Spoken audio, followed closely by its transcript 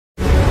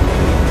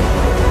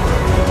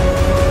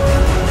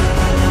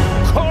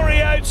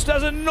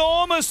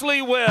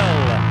famously well.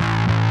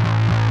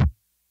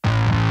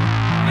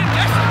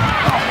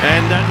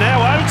 And now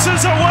Oates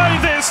is away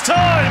this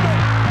time.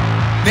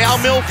 Now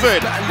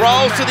Milford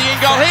rolls to the in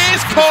goal.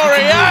 Here's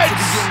Corey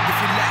Oates.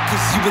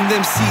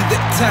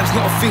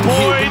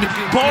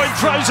 Boyd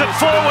throws it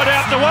forward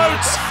out to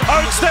Oates.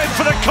 Oates then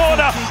for the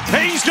corner.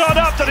 He's got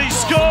up that he's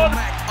scored.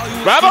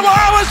 Rugby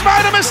has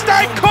made a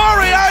mistake.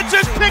 Corey Oates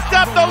has picked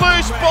up the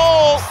loose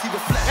ball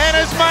and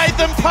has made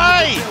them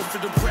pay.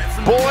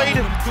 Boyd,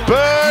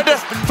 Bird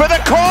for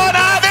the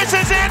corner. This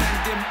is it.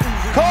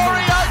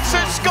 Corey Oates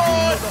has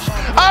scored.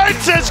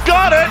 Oates has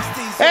got it.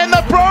 And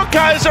the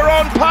Broncos are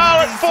on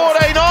par at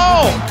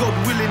 14-all.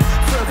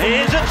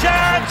 Here's a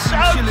chance.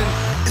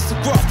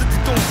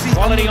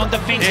 Quality on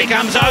defence. Here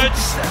comes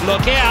Oates.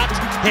 Look out.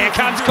 Here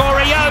comes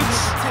Corey Oates.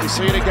 You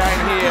see it again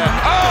here.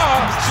 Oh,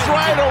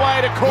 straight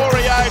away to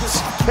Corey Oates.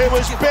 It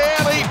was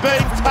barely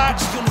being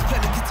touched.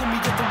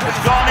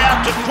 It's gone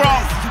out to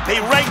Gronk.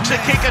 He rakes a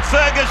kick at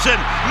Ferguson.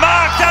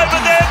 Marked over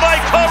there by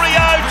Corey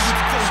Oates.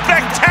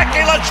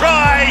 Spectacular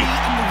try.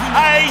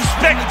 A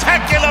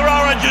spectacular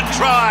Origin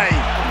try.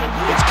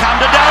 It's come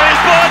to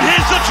Darius Boyd.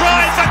 Here's the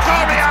try for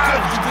Corey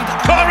Oates.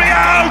 Corey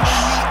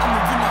Oates.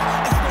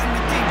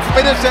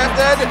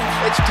 Intercepted,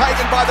 it's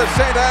taken by the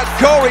centre.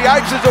 Corey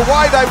Oates is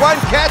away, they won't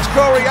catch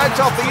Corey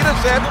Oates off the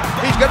intercept.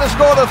 He's going to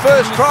score the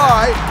first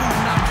try.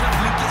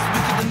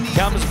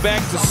 Comes back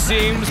to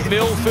Sims,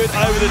 Milford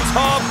over the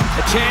top.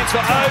 A chance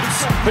for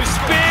Oates, who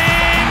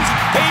spins.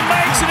 He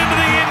makes it into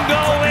the in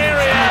goal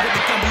area.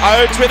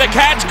 Oates with a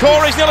catch.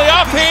 Corey's nearly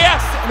off here.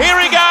 Here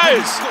he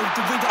goes.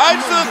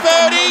 Oates to the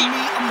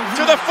 30.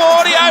 To the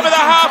 40 over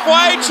the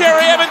halfway.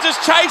 Cherry Evans is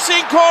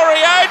chasing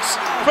Corey Oates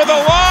for the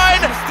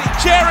line.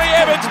 Cherry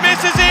Evans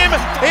misses him.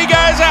 He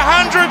goes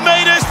 100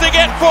 metres to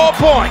get 4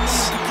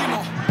 points.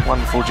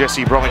 Wonderful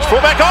Jesse Bromwich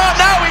fullback. Oh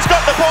no, he's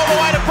got the ball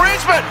away to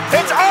Brisbane.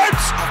 It's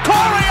Oates.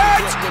 Corey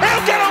Oates.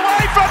 He'll get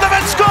away from them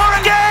and score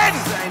again.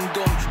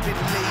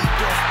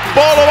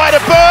 Ball away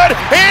to Bird.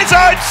 Here's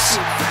Oates.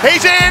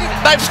 He's in.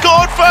 They've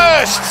scored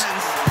first.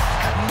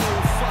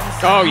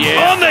 Oh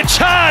yeah. On the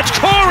charge,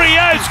 Corey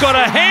Oates got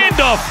a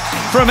handoff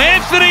from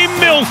Anthony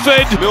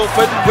Milford.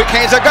 Milford, quick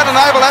hands, they've got an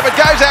overlap, it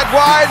goes out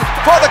wide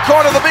for the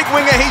corner, the big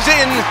winger, he's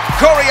in.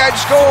 Corey Oates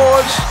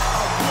scores.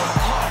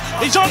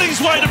 He's on his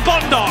way to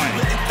Bondi,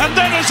 and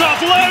then is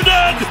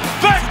offloaded.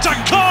 Back to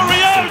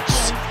Corey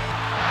Oates.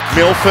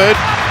 Milford,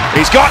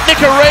 he's got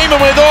Nicarima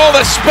with all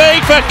the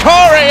speed for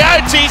Corey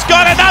Oates. He's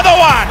got another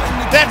one.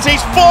 That's his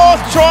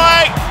 4th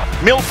try.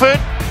 Milford,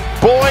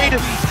 Boyd,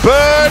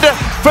 Bird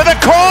for the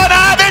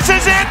corner. This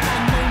is it.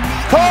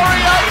 Corey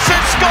Oates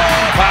has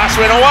scored. Pass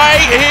went away.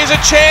 Here's a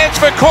chance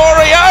for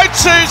Corey Oates,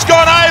 who's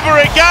gone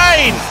over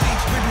again.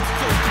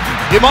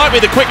 It might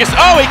be the quickest.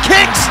 Oh, he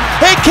kicks.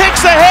 He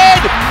kicks ahead.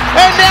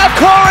 And now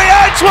Corey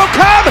Oates will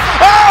come.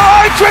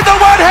 Oh, Oates with the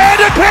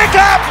one-handed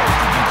pickup.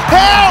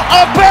 How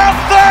about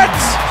that?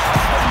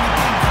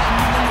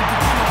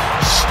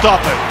 Stop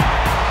it.